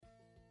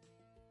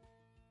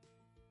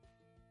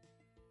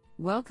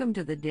Welcome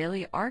to the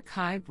Daily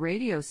Archive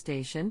radio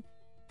station,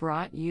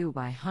 brought you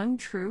by Hung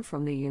Tru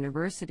from the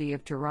University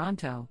of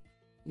Toronto.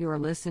 You are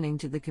listening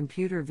to the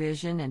Computer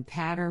Vision and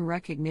Pattern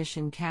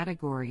Recognition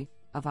category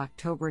of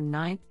October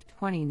 9,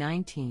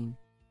 2019.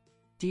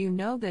 Do you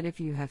know that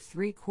if you have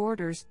 3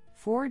 quarters,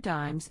 4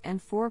 dimes,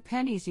 and 4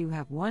 pennies, you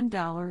have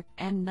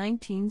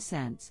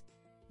 $1.19?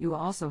 You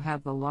also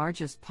have the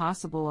largest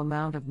possible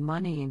amount of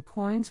money in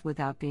coins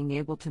without being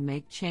able to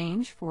make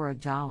change for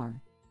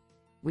 $1.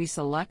 We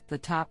select the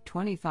top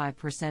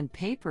 25%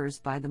 papers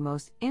by the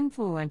most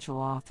influential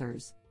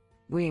authors.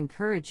 We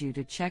encourage you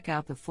to check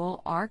out the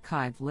full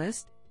archive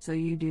list so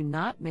you do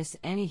not miss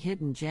any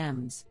hidden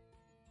gems.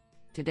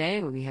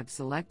 Today we have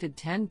selected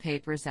 10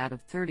 papers out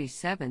of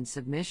 37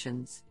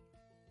 submissions.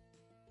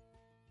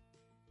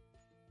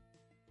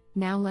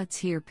 Now let's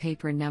hear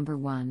paper number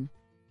 1.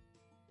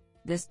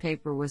 This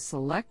paper was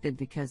selected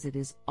because it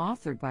is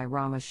authored by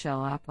Rama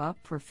Shelappa,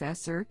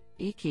 Professor,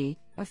 IKI,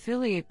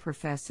 Affiliate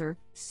Professor,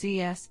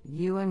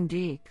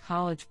 CSUMD,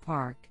 College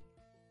Park.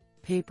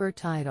 Paper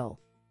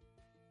title: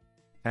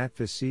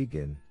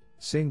 Atfasigan,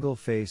 Single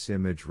Face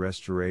Image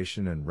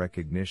Restoration and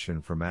Recognition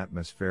from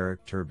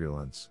Atmospheric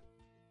Turbulence.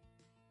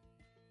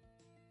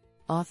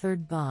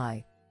 Authored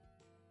by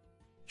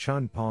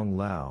Chunpong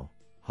Lau,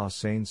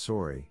 Hossein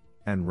Sori,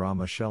 and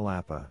Rama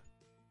Shelappa.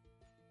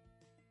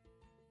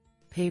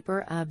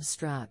 Paper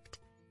abstract: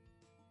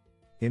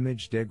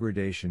 Image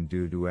degradation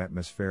due to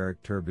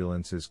atmospheric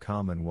turbulence is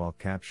common while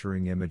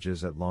capturing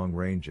images at long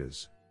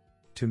ranges.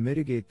 To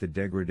mitigate the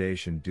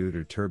degradation due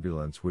to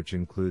turbulence, which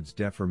includes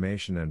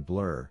deformation and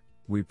blur,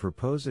 we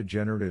propose a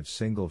generative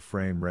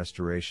single-frame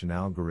restoration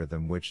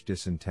algorithm which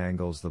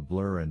disentangles the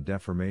blur and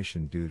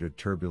deformation due to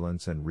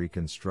turbulence and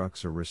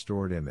reconstructs a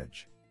restored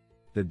image.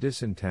 The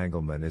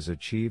disentanglement is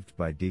achieved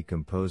by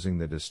decomposing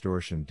the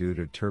distortion due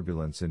to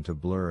turbulence into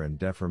blur and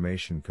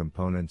deformation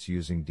components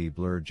using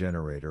deblur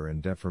generator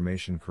and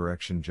deformation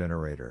correction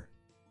generator.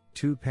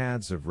 2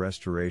 paths of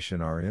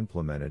restoration are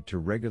implemented to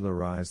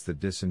regularize the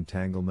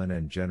disentanglement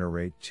and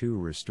generate 2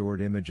 restored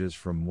images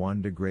from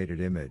 1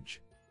 degraded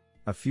image.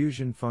 A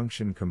fusion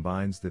function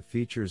combines the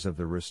features of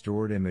the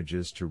restored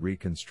images to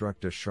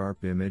reconstruct a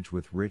sharp image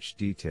with rich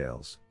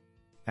details.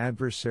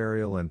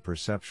 Adversarial and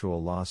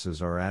perceptual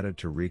losses are added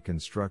to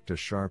reconstruct a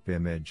sharp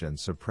image and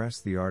suppress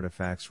the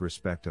artifacts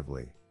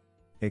respectively.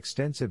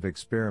 Extensive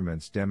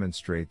experiments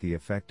demonstrate the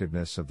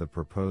effectiveness of the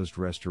proposed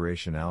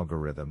restoration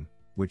algorithm,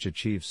 which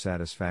achieves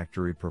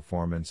satisfactory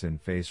performance in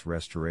face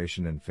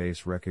restoration and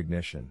face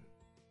recognition.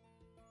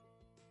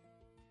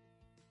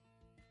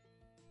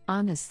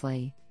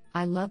 Honestly,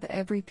 I love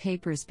every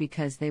papers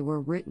because they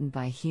were written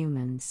by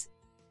humans.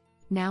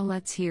 Now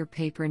let's hear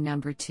paper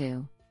number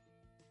 2.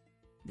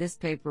 This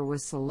paper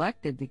was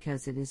selected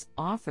because it is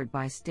authored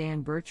by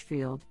Stan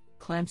Birchfield,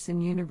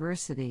 Clemson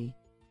University,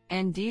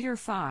 and Dieter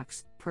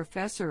Fox,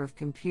 Professor of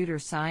Computer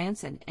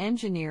Science and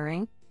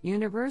Engineering,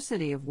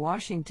 University of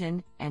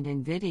Washington, and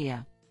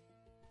NVIDIA.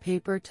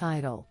 Paper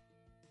title: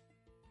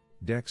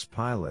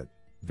 DexPilot,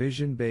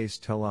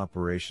 Vision-Based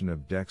Teleoperation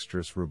of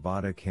Dexterous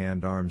Robotic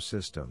Hand-Arm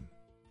System.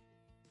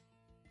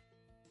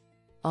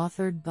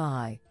 Authored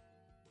by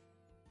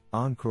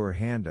Ankur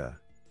Handa,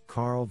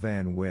 Carl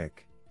Van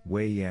Wyck,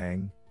 Wei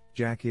Yang,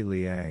 Jackie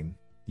Liang,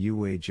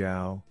 Yue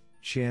Zhao,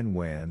 Qian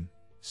Wan,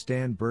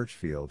 Stan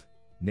Birchfield,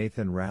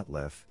 Nathan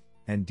Ratliff,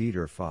 and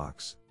Dieter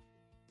Fox.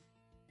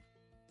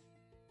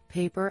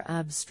 Paper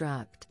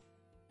abstract: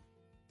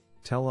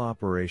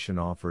 Teleoperation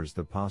offers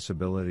the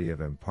possibility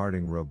of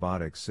imparting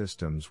robotic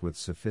systems with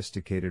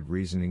sophisticated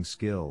reasoning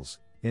skills,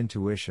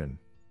 intuition,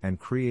 and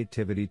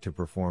creativity to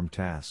perform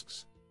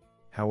tasks.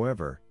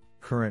 However,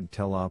 current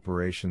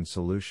teleoperation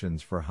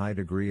solutions for high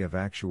degree of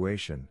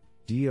actuation,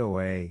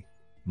 DOA,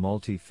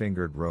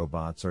 multi-fingered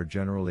robots are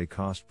generally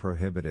cost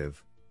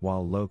prohibitive,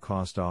 while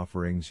low-cost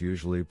offerings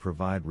usually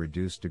provide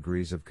reduced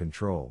degrees of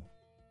control.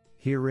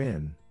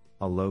 Herein,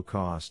 a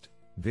low-cost,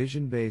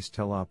 vision-based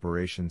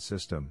teleoperation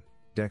system,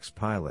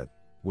 DexPilot,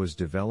 was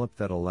developed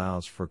that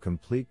allows for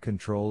complete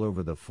control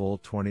over the full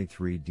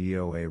 23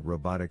 DOA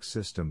robotic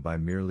system by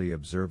merely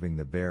observing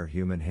the bare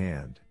human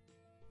hand.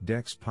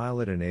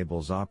 DexPilot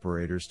enables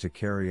operators to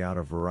carry out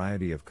a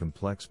variety of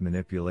complex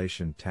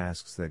manipulation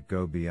tasks that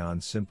go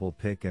beyond simple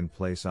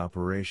pick-and-place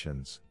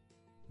operations.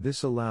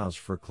 This allows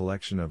for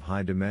collection of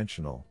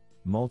high-dimensional,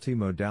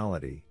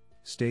 multi-modality,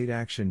 state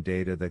action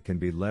data that can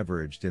be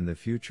leveraged in the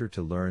future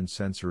to learn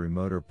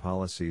sensory-motor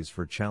policies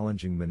for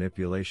challenging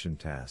manipulation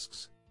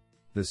tasks.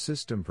 The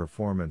system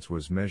performance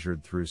was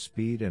measured through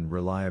speed and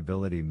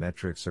reliability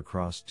metrics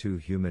across 2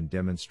 human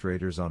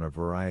demonstrators on a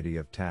variety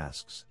of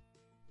tasks.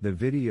 The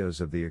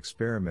videos of the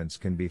experiments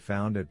can be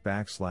found at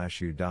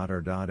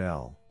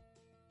 /u.r.l.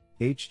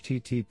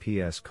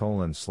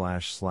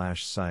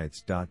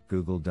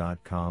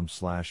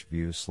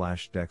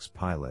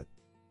 https://sites.google.com/view/DexPilot.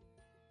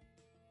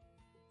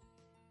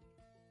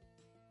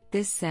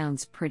 This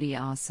sounds pretty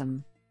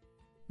awesome.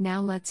 Now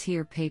let's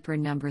hear paper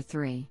number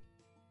 3.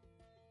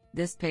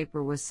 This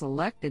paper was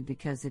selected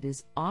because it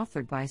is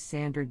authored by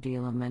Sander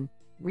Dieleman,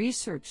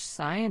 research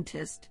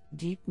scientist,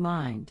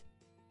 DeepMind,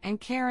 and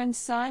Karen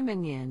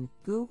Simonyan,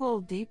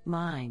 Google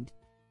DeepMind.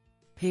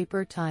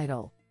 Paper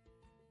title: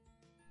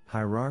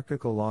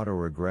 Hierarchical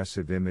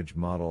Autoregressive Image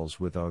Models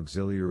with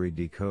Auxiliary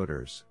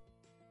Decoders.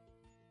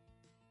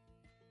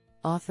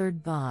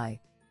 Authored by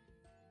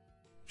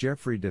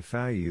Jeffrey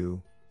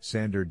DeFayu,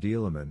 Sander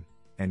Dieleman,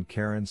 and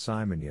Karen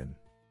Simonyan.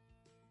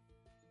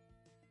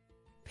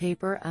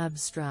 Paper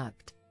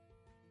abstract: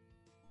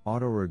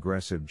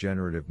 Autoregressive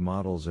generative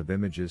models of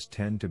images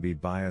tend to be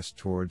biased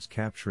towards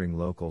capturing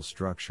local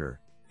structure,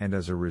 and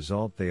as a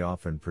result they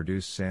often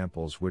produce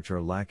samples which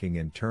are lacking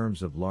in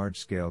terms of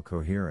large-scale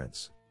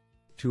coherence.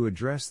 To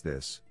address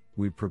this,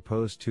 we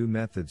propose two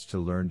methods to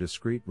learn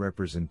discrete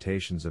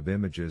representations of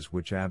images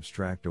which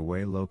abstract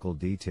away local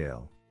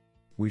detail.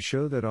 We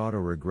show that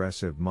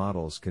autoregressive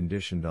models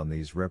conditioned on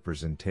these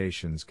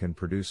representations can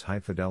produce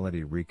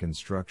high-fidelity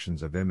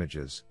reconstructions of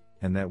images,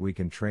 and that we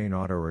can train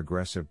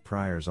autoregressive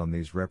priors on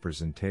these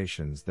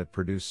representations that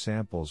produce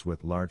samples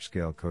with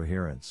large-scale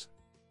coherence.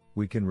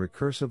 We can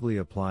recursively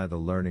apply the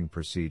learning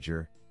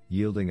procedure,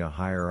 yielding a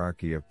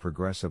hierarchy of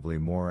progressively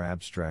more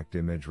abstract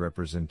image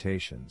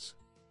representations.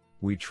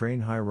 We train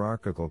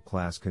hierarchical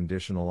class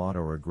conditional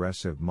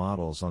autoregressive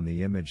models on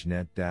the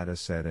ImageNet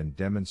dataset and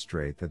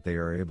demonstrate that they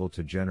are able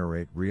to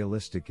generate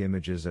realistic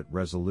images at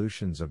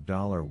resolutions of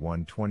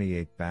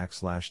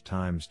 $128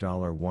 times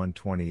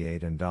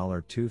 $128 and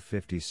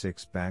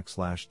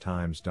 $256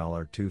 times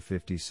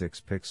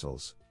 $256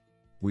 pixels.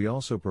 We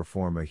also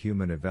perform a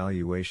human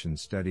evaluation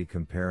study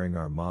comparing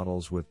our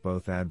models with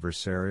both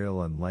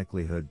adversarial and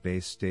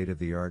likelihood-based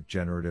state-of-the-art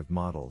generative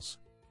models.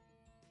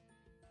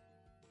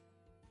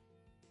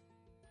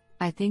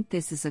 I think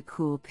this is a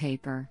cool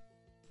paper.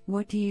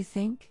 What do you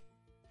think?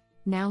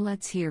 Now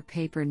let's hear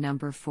paper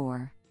number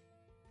 4.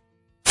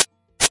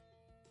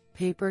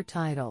 Paper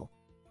title: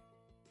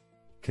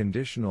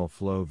 Conditional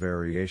Flow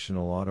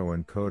Variational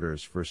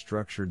Autoencoders for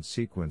Structured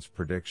Sequence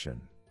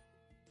Prediction.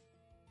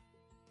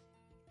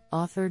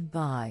 Authored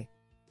by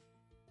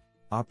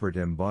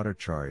Apratim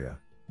Bhattacharya,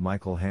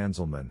 Michael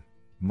Hanselman,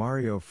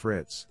 Mario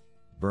Fritz,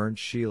 Bernd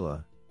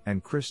Schiele,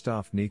 and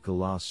Christoph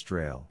Nikolaus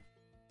Strahl.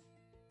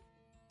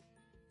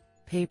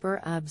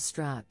 Paper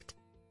abstract: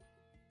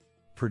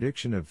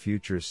 Prediction of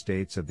future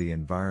states of the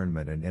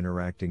environment and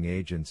interacting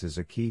agents is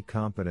a key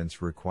competence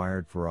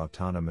required for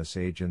autonomous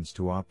agents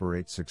to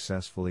operate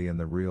successfully in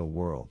the real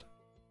world.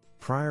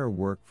 Prior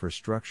work for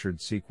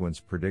structured sequence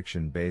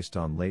prediction based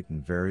on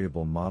latent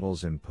variable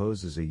models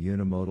imposes a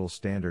unimodal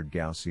standard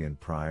Gaussian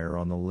prior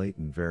on the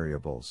latent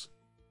variables.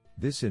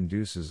 This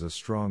induces a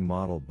strong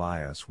model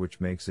bias which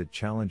makes it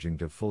challenging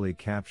to fully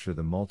capture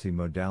the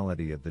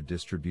multimodality of the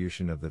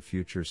distribution of the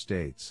future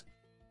states.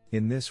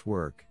 In this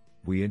work,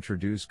 we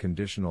introduce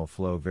conditional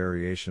flow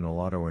variational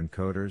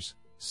autoencoders,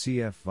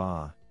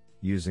 CFVA,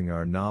 using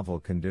our novel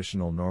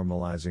conditional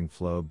normalizing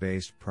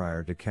flow-based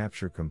prior to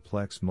capture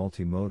complex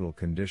multimodal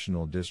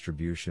conditional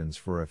distributions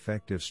for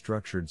effective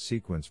structured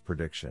sequence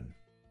prediction.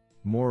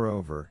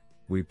 Moreover,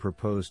 we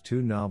propose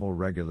two novel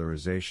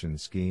regularization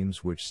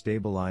schemes which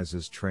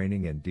stabilizes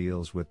training and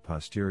deals with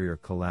posterior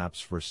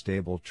collapse for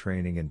stable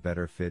training and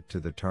better fit to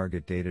the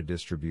target data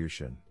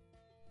distribution.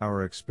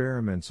 Our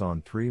experiments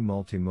on 3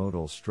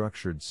 multimodal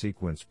structured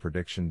sequence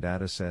prediction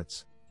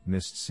datasets,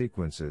 MIST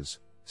sequences,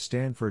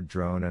 Stanford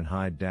Drone and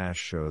HIDE-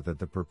 show that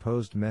the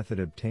proposed method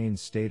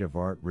obtains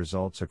state-of-art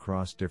results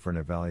across different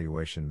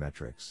evaluation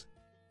metrics.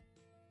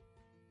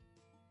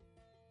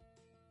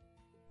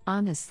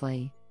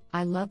 Honestly,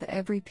 I love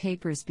every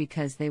papers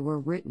because they were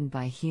written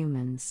by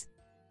humans.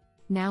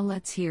 Now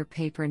let's hear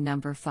paper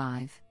number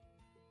 5.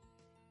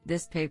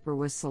 This paper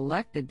was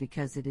selected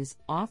because it is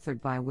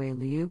authored by Wei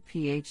Liu,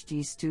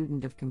 PhD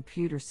student of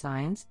computer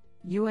science,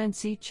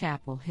 UNC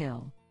Chapel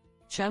Hill,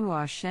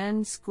 Chenhua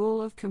Shen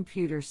School of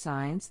Computer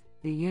Science,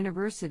 the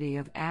University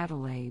of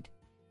Adelaide,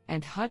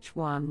 and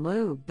Huchuan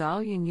Liu,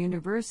 Dalian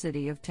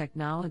University of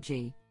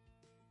Technology.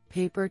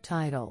 Paper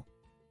title: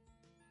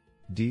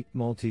 Deep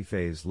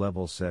Multiphase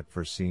Level Set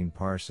for Scene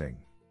Parsing.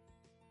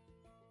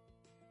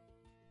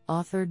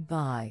 Authored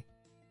by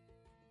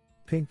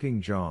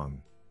Pingping Zhang,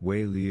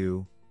 Wei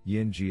Liu,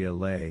 Yinjie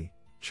Lei,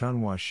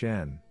 Chenhua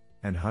Shen,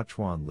 and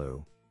Huchuan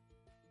Liu.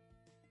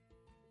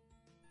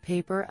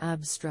 Paper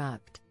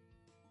abstract: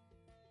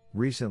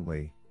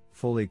 Recently,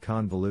 Fully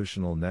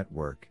Convolutional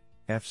Network,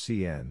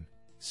 FCN,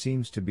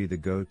 seems to be the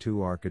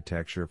go-to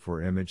architecture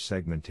for image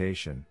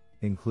segmentation,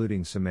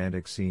 including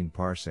semantic scene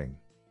parsing.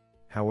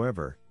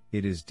 However,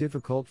 it is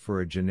difficult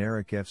for a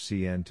generic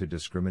FCN to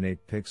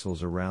discriminate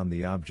pixels around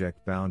the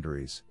object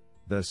boundaries,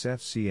 thus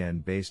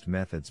FCN-based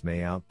methods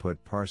may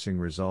output parsing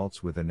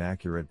results with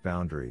inaccurate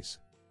boundaries.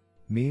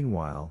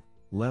 Meanwhile,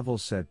 level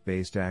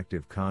set-based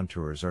active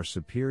contours are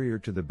superior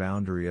to the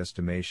boundary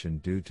estimation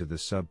due to the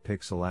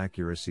sub-pixel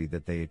accuracy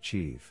that they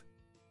achieve.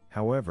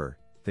 However,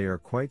 they are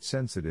quite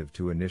sensitive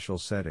to initial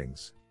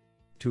settings.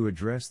 To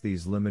address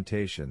these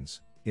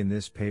limitations, in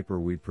this paper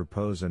we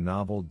propose a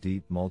novel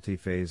deep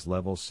multiphase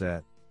level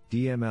set,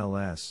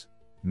 DMLS,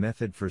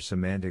 method for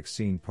semantic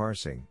scene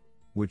parsing,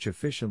 which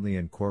efficiently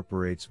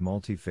incorporates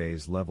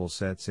multiphase level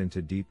sets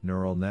into deep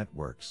neural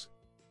networks.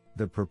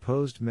 The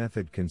proposed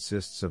method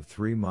consists of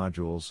 3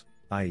 modules,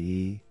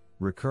 i.e.,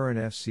 recurrent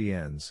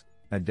FCNs,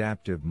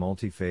 adaptive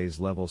multiphase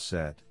level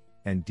set,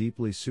 and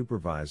deeply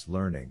supervised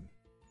learning.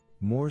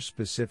 More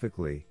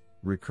specifically,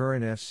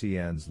 recurrent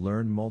FCNs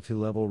learn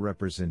multilevel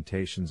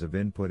representations of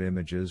input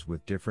images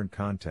with different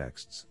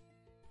contexts.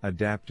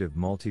 Adaptive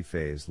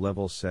multiphase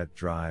level set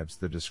drives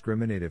the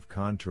discriminative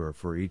contour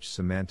for each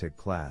semantic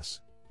class,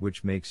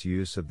 which makes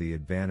use of the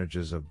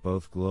advantages of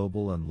both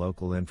global and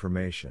local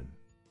information.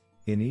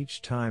 In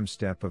each time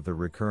step of the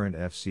recurrent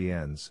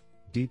FCNs,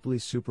 deeply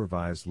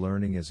supervised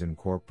learning is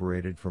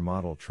incorporated for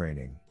model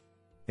training.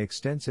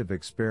 Extensive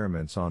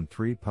experiments on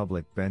 3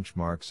 public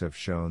benchmarks have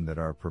shown that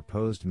our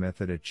proposed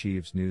method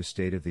achieves new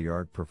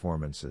state-of-the-art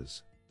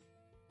performances.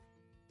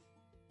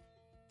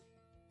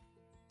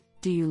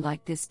 Do you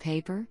like this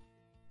paper?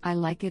 I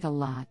like it a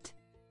lot.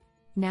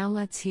 Now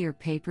let's hear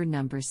paper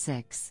number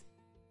 6.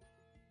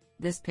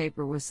 This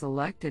paper was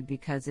selected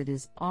because it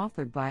is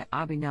authored by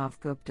Abhinav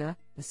Gupta,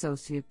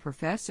 Associate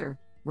Professor,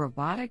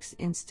 Robotics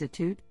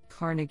Institute,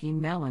 Carnegie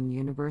Mellon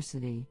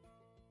University.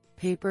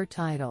 Paper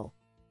title: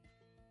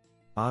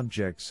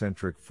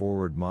 Object-Centric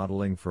Forward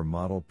Modeling for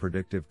Model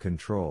Predictive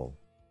Control.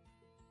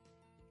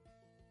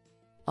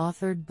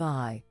 Authored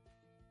by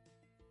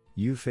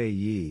Yufei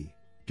Yi,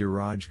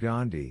 Dhiraj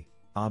Gandhi,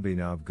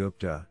 Abhinav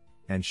Gupta,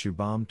 and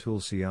Shubham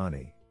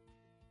Tulsiani.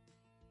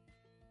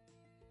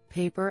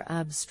 Paper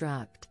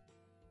abstract: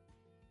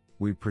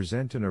 We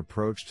present an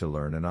approach to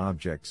learn an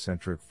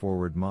object-centric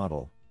forward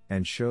model,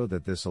 and show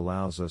that this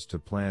allows us to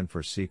plan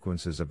for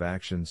sequences of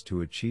actions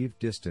to achieve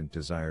distant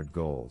desired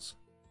goals.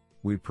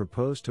 We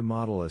propose to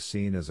model a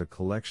scene as a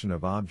collection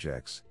of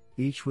objects,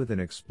 each with an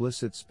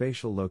explicit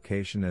spatial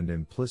location and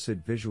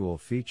implicit visual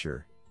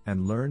feature,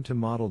 and learn to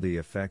model the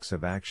effects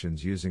of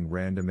actions using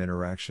random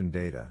interaction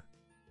data.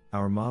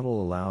 Our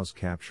model allows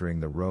capturing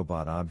the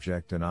robot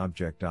object and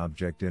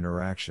object-object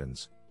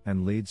interactions,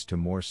 and leads to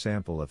more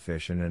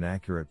sample-efficient and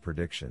accurate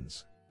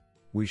predictions.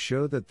 We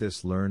show that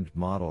this learned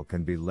model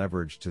can be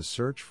leveraged to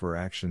search for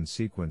action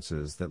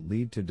sequences that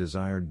lead to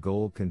desired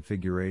goal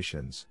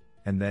configurations,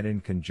 and that in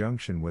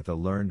conjunction with a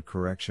learned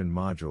correction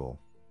module,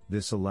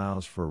 this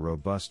allows for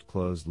robust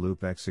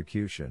closed-loop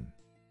execution.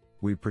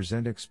 We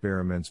present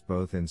experiments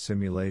both in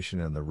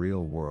simulation and the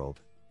real world,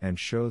 and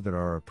show that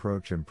our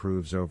approach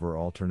improves over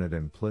alternate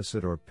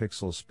implicit or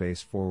pixel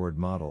space forward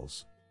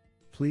models.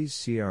 Please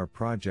see our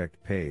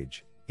project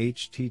page,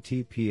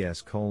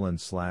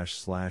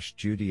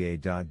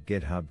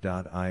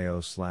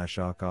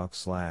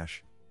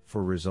 https://judia.github.io/awk/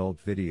 for result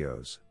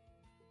videos.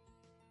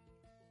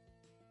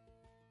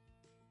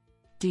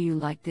 Do you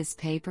like this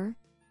paper?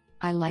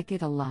 I like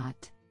it a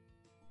lot.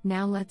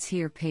 Now let's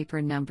hear paper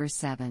number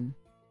 7.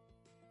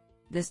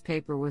 This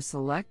paper was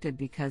selected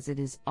because it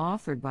is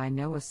authored by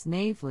Noah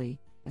Snavely,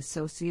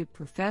 Associate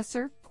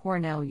Professor,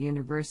 Cornell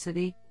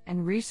University,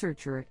 and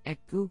researcher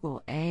at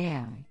Google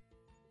AI.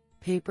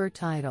 Paper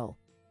title: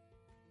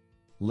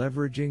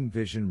 Leveraging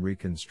Vision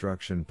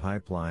Reconstruction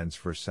Pipelines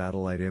for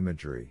Satellite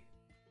Imagery.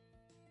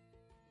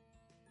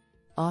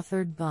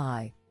 Authored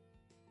by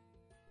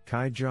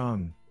Kai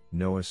Zhang,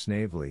 Noah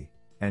Snavely,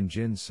 and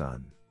Jin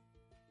Sun.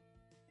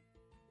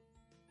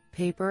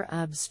 Paper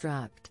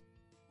abstract: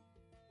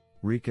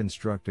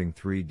 Reconstructing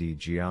 3D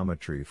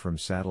geometry from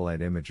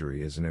satellite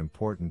imagery is an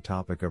important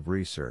topic of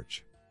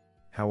research.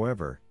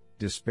 However,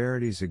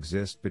 disparities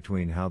exist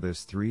between how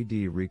this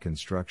 3D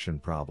reconstruction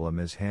problem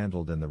is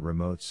handled in the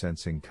remote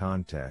sensing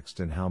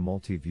context and how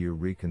multi-view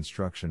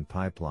reconstruction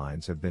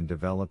pipelines have been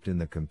developed in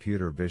the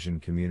computer vision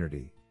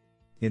community.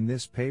 In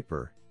this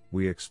paper,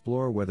 we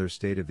explore whether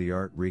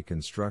state-of-the-art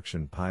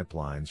reconstruction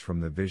pipelines from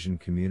the vision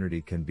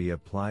community can be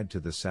applied to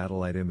the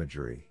satellite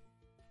imagery.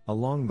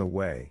 Along the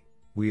way,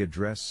 we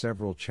address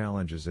several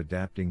challenges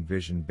adapting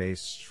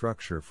vision-based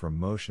structure from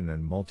motion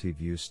and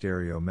multi-view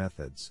stereo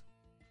methods.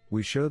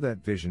 We show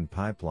that vision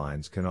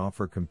pipelines can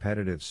offer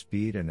competitive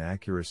speed and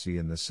accuracy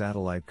in the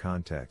satellite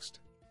context.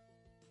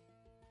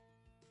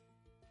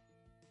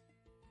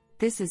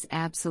 This is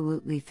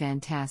absolutely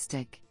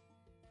fantastic.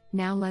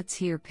 Now let's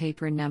hear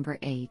paper number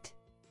 8.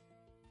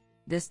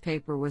 This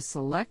paper was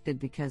selected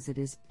because it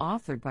is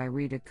authored by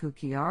Rita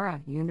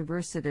Cucchiara,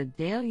 Università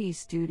degli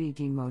Studi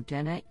di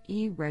Modena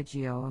e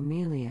Reggio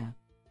Emilia.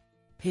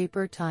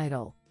 Paper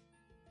title: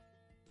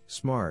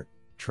 SMART,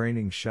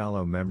 Training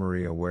Shallow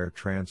Memory Aware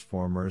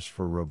Transformers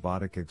for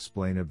Robotic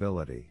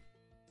Explainability.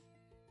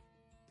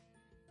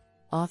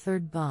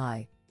 Authored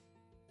by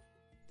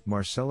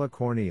Marcella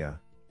Cornea,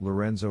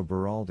 Lorenzo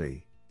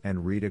Beraldi,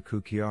 and Rita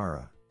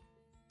Cucchiara.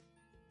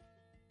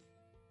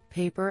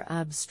 Paper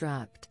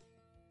abstract: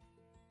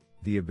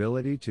 The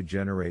ability to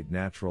generate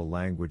natural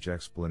language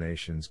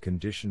explanations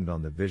conditioned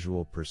on the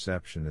visual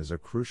perception is a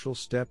crucial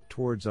step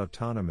towards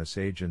autonomous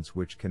agents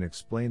which can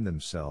explain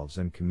themselves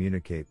and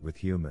communicate with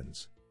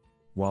humans.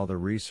 While the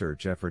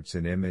research efforts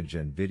in image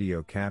and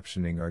video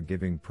captioning are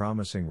giving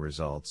promising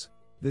results,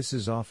 this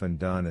is often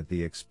done at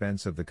the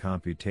expense of the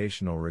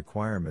computational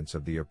requirements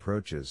of the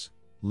approaches,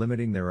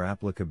 limiting their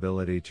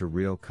applicability to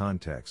real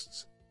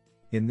contexts.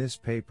 In this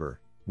paper,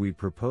 we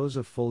propose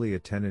a fully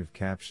attentive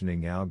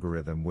captioning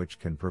algorithm which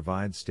can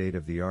provide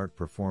state-of-the-art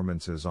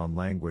performances on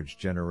language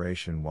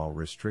generation while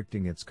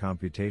restricting its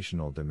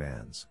computational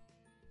demands.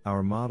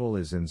 Our model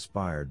is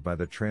inspired by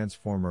the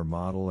transformer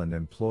model and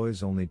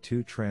employs only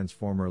 2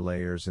 transformer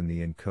layers in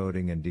the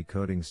encoding and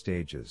decoding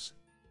stages.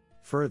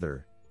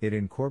 Further, it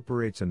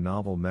incorporates a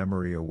novel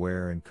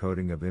memory-aware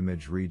encoding of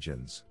image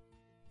regions.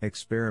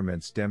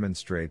 Experiments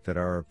demonstrate that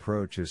our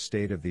approach is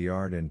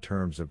state-of-the-art in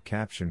terms of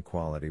caption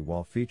quality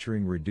while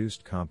featuring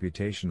reduced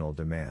computational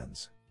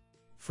demands.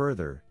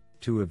 Further,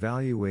 to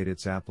evaluate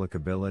its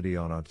applicability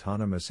on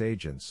autonomous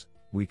agents,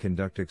 we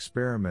conduct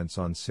experiments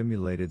on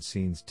simulated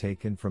scenes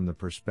taken from the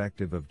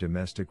perspective of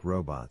domestic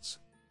robots.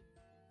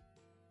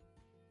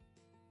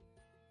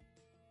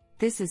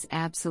 This is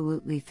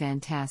absolutely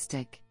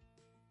fantastic.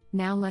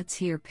 Now let's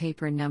hear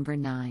paper number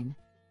 9.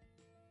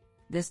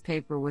 This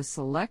paper was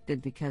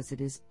selected because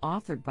it is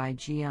authored by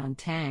Jian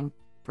Tang,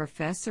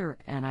 Professor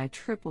and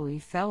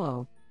IEEE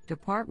Fellow,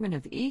 Department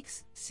of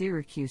EECS,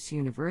 Syracuse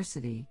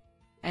University,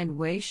 and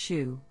Wei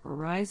Xu,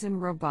 Horizon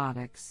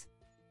Robotics.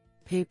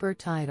 Paper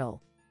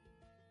title: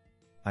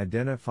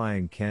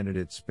 Identifying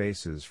candidate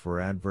spaces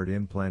for advert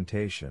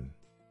implantation.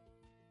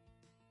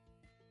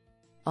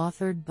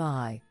 Authored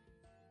by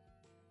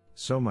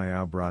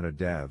Somaya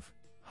Bradadev,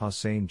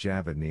 Hossein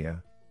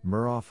Javadnia,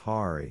 Muraf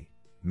Hari,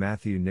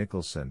 Matthew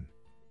Nicholson,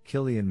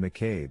 Killian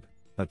McCabe,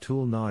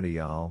 Atul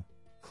Naudial,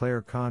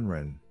 Claire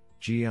Conran,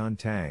 Jian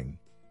Tang,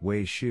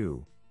 Wei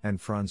Xu, and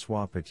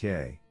François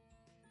Petier.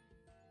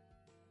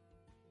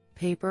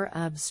 Paper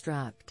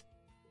abstract: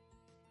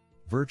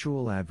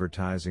 Virtual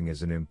advertising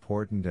is an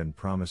important and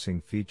promising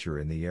feature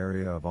in the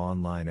area of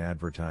online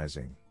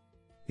advertising.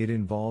 It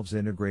involves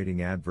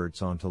integrating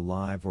adverts onto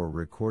live or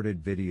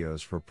recorded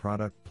videos for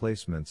product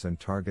placements and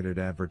targeted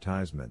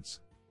advertisements.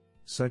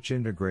 Such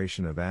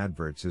integration of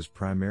adverts is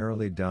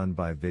primarily done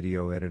by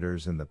video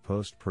editors in the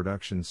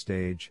post-production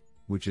stage,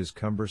 which is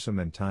cumbersome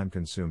and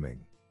time-consuming.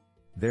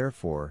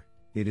 Therefore,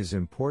 it is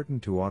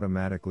important to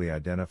automatically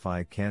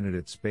identify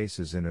candidate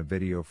spaces in a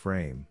video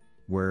frame,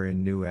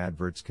 wherein new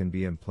adverts can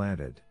be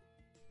implanted.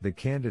 The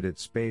candidate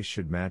space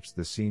should match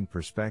the scene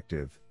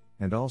perspective,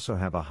 and also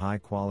have a high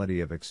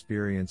quality of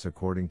experience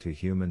according to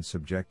human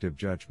subjective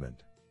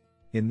judgment.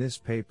 In this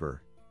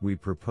paper, we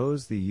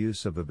propose the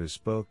use of a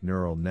bespoke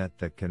neural net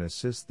that can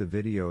assist the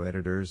video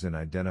editors in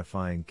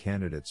identifying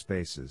candidate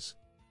spaces.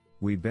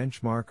 We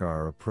benchmark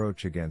our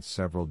approach against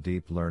several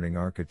deep learning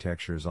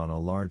architectures on a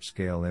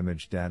large-scale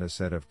image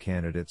dataset of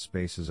candidate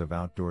spaces of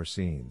outdoor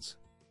scenes.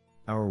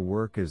 Our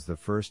work is the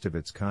first of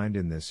its kind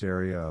in this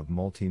area of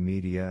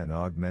multimedia and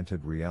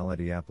augmented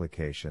reality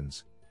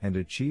applications, and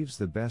achieves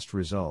the best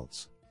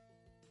results.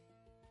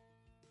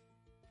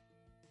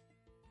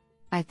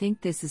 I think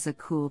this is a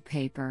cool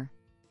paper.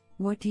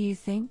 What do you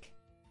think?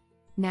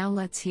 Now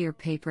let's hear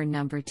paper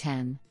number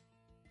 10.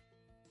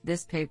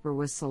 This paper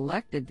was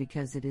selected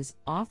because it is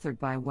authored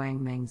by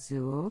Wangmeng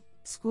Zhou,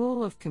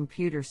 School of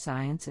Computer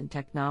Science and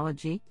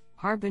Technology,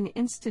 Harbin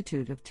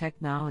Institute of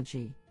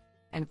Technology,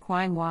 and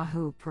Quanghua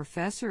Hu,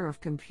 Professor of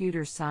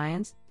Computer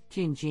Science,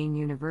 Tianjin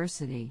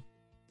University.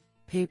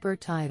 Paper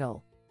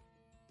title: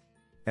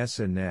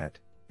 ESA-Net,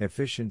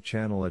 Efficient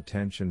Channel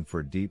Attention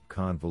for Deep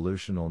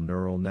Convolutional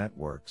Neural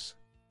Networks.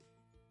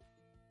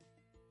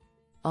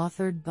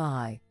 Authored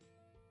by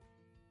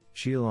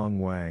Qilong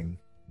Wang,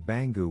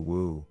 Bangu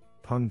Wu,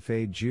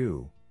 Pengfei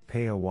Zhu,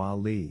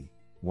 Peihua Li,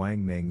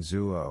 Wangmeng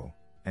Zhou,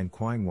 and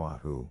Quanghua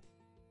Hu.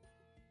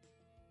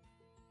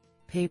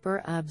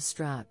 Paper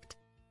abstract: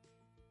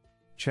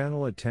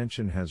 Channel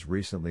attention has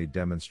recently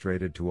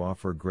demonstrated to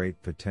offer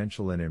great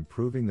potential in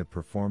improving the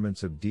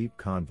performance of deep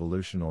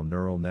convolutional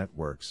neural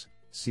networks,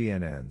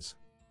 CNNs.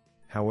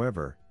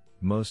 However,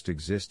 most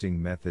existing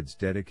methods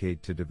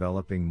dedicate to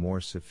developing more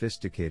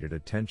sophisticated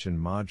attention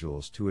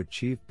modules to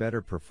achieve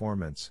better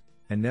performance,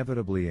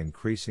 inevitably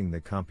increasing the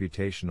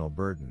computational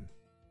burden.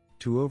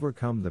 To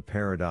overcome the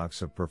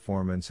paradox of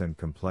performance and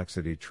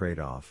complexity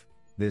trade-off,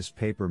 this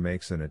paper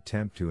makes an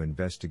attempt to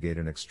investigate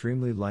an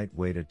extremely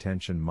lightweight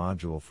attention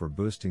module for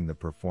boosting the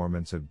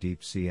performance of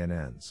deep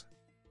CNNs.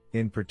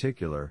 In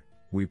particular,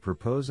 we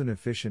propose an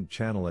efficient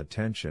channel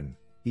attention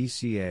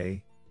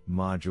 (ECA)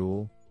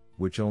 module,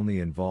 which only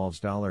involves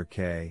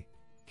 $K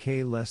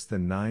less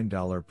than $9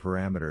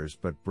 parameters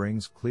but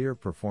brings clear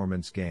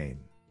performance gain.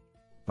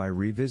 By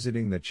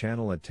revisiting the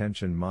channel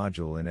attention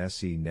module in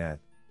SE-Net,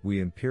 we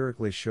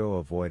empirically show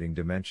avoiding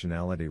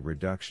dimensionality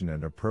reduction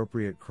and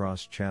appropriate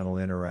cross-channel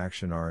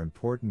interaction are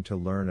important to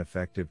learn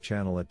effective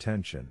channel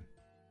attention.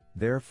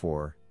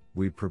 Therefore,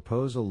 we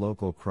propose a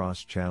local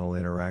cross-channel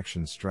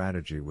interaction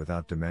strategy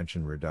without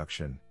dimension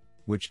reduction,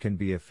 which can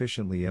be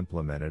efficiently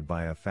implemented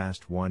by a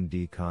fast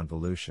 1D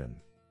convolution.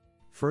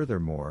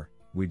 Furthermore,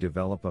 we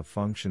develop a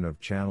function of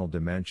channel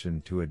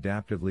dimension to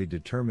adaptively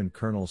determine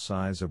kernel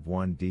size of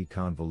 1D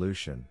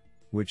convolution,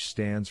 which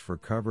stands for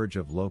coverage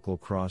of local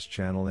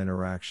cross-channel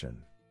interaction.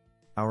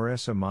 Our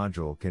ESA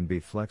module can be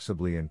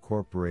flexibly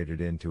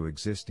incorporated into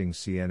existing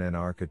CNN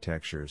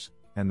architectures,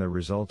 and the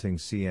resulting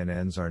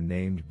CNNs are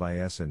named by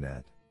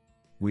ESA-Net.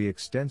 We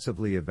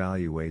extensively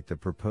evaluate the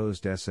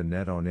proposed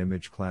ESA-NET on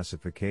image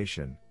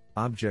classification,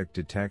 object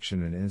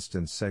detection and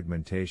instance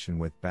segmentation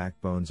with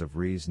backbones of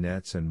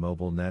ResNets and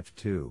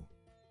MobileNet2.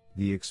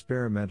 The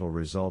experimental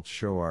results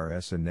show our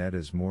ESA-NET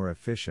is more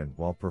efficient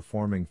while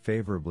performing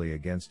favorably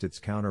against its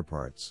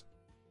counterparts.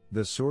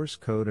 The source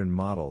code and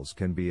models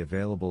can be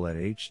available at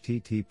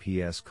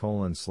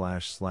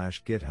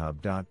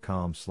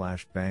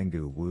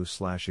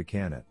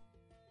https://github.com/bangguwu/ekanet.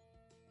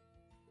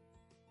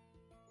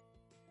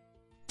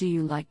 Do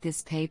you like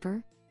this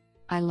paper?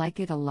 I like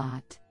it a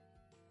lot.